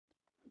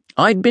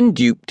I'd been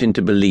duped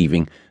into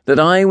believing that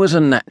I was a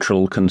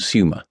natural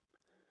consumer.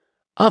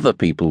 Other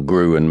people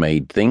grew and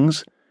made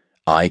things.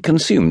 I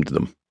consumed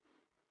them.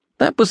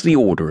 That was the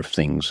order of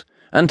things,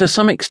 and to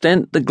some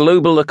extent the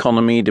global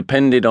economy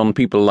depended on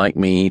people like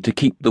me to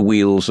keep the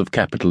wheels of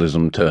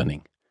capitalism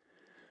turning.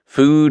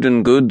 Food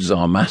and goods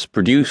are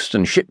mass-produced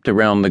and shipped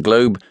around the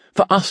globe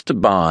for us to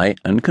buy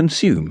and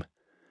consume.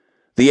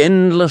 The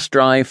endless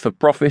drive for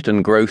profit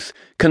and growth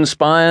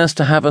conspires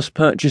to have us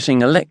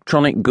purchasing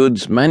electronic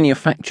goods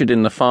manufactured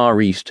in the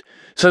Far East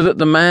so that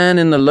the man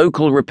in the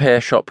local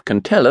repair shop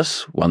can tell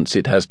us, once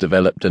it has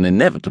developed an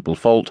inevitable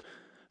fault,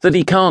 that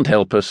he can't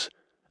help us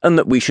and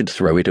that we should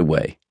throw it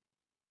away.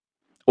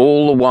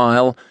 All the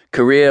while,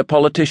 career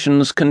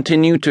politicians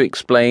continue to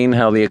explain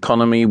how the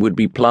economy would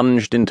be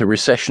plunged into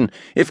recession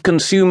if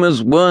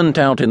consumers weren't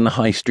out in the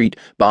high street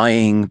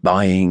buying.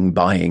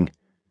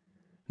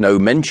 No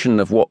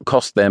mention of what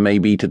cost there may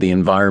be to the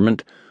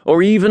environment,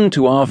 or even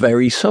to our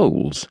very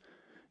souls.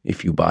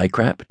 If you buy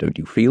crap, don't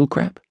you feel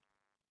crap?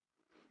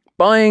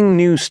 Buying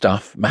new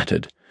stuff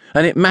mattered,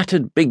 and it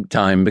mattered big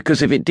time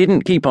because if it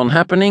didn't keep on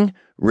happening,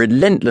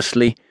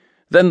 relentlessly,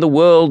 then the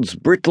world's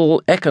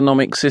brittle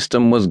economic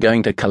system was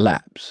going to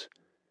collapse.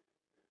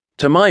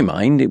 To my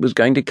mind, it was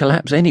going to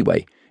collapse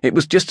anyway. It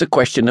was just a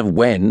question of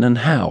when and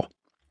how.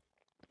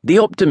 The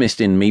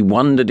optimist in me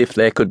wondered if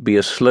there could be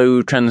a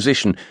slow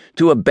transition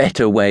to a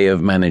better way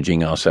of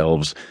managing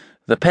ourselves.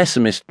 The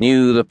pessimist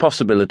knew the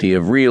possibility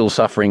of real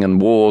suffering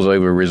and wars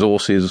over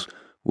resources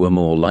were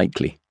more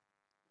likely.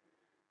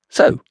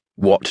 So,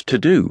 what to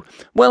do?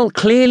 Well,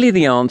 clearly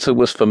the answer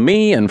was for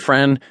me and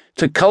Fran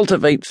to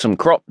cultivate some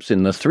crops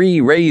in the 3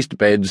 raised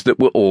beds that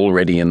were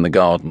already in the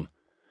garden.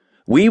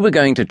 We were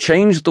going to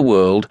change the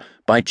world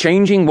by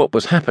changing what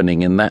was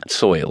happening in that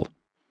soil.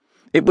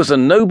 It was a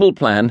noble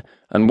plan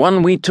and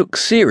one we took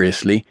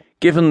seriously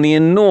given the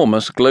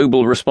enormous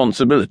global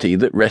responsibility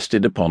that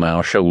rested upon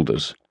our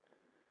shoulders.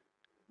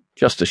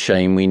 Just a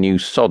shame we knew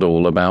sod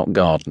all about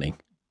gardening.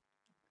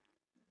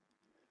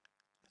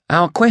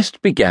 Our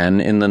quest began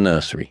in the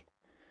nursery.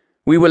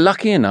 We were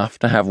lucky enough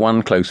to have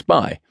one close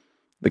by,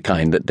 the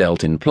kind that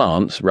dealt in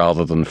plants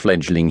rather than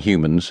fledgling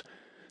humans,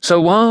 so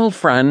while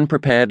Fran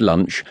prepared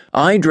lunch,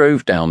 I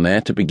drove down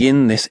there to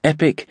begin this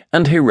epic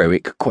and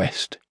heroic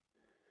quest.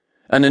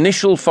 An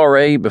initial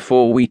foray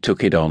before we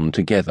took it on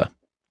together.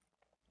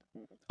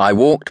 I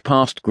walked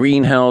past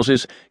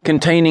greenhouses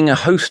containing a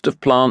host of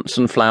plants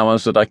and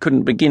flowers that I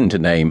couldn't begin to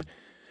name,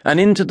 and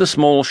into the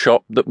small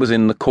shop that was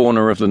in the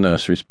corner of the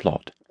nursery's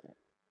plot.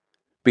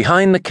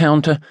 Behind the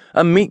counter,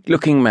 a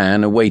meek-looking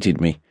man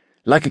awaited me,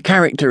 like a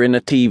character in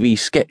a TV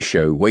sketch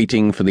show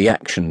waiting for the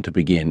action to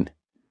begin.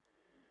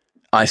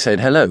 I said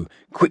hello,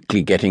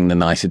 quickly getting the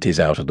niceties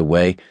out of the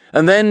way,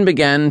 and then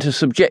began to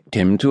subject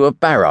him to a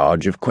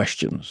barrage of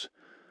questions.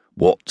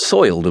 What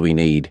soil do we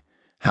need?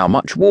 How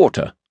much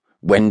water?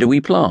 When do we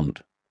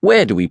plant?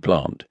 Where do we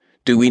plant?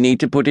 Do we need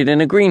to put it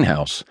in a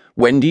greenhouse?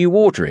 When do you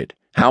water it?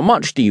 How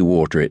much do you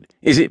water it?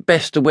 Is it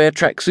best to wear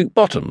tracksuit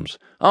bottoms?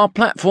 Are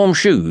platform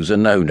shoes a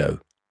no-no?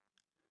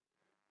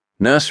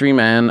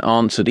 Nurseryman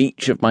answered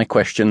each of my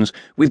questions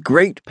with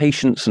great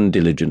patience and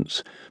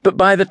diligence, but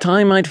by the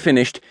time I'd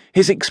finished,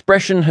 his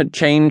expression had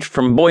changed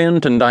from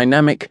buoyant and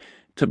dynamic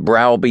to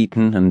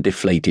browbeaten and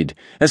deflated,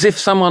 as if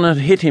someone had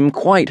hit him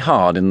quite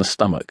hard in the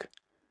stomach.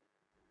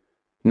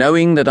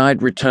 Knowing that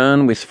I'd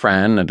return with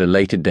Fran at a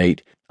later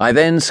date, I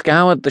then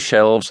scoured the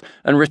shelves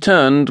and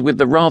returned with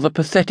the rather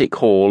pathetic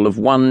haul of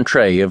 1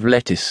 tray of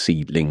lettuce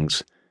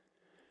seedlings.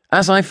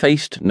 As I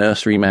faced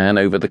Nurseryman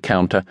over the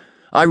counter,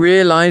 I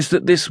realized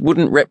that this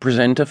wouldn't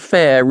represent a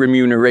fair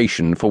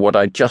remuneration for what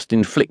I'd just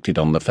inflicted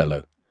on the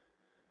fellow.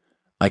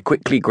 I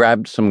quickly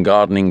grabbed some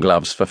gardening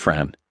gloves for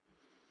Fran.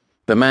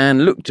 The man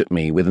looked at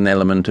me with an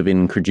element of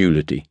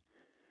incredulity.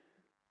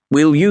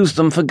 "We'll use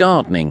them for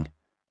gardening,"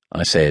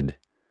 I said,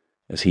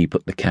 as he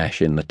put the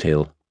cash in the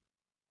till.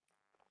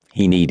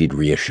 He needed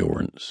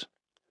reassurance.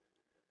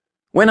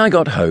 When I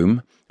got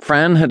home,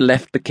 Fran had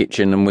left the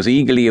kitchen and was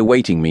eagerly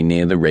awaiting me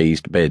near the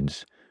raised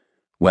beds.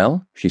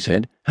 "Well," she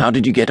said, "how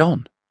did you get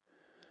on?"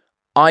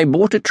 "I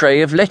bought a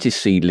tray of lettuce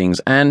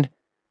seedlings and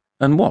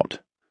what?"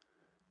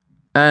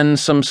 "And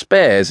some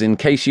spares in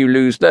case you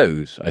lose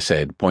those," I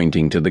said,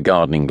 pointing to the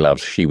gardening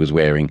gloves she was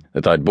wearing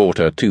that I'd bought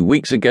her 2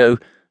 weeks ago,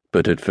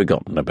 but had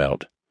forgotten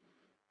about.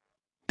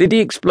 "Did he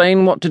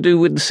explain what to do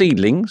with the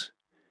seedlings?"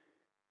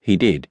 "He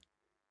did."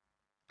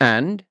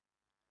 "And?"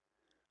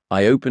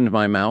 I opened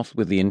my mouth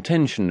with the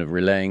intention of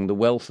relaying the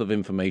wealth of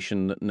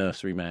information that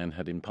Nurseryman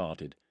had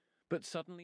imparted, but suddenly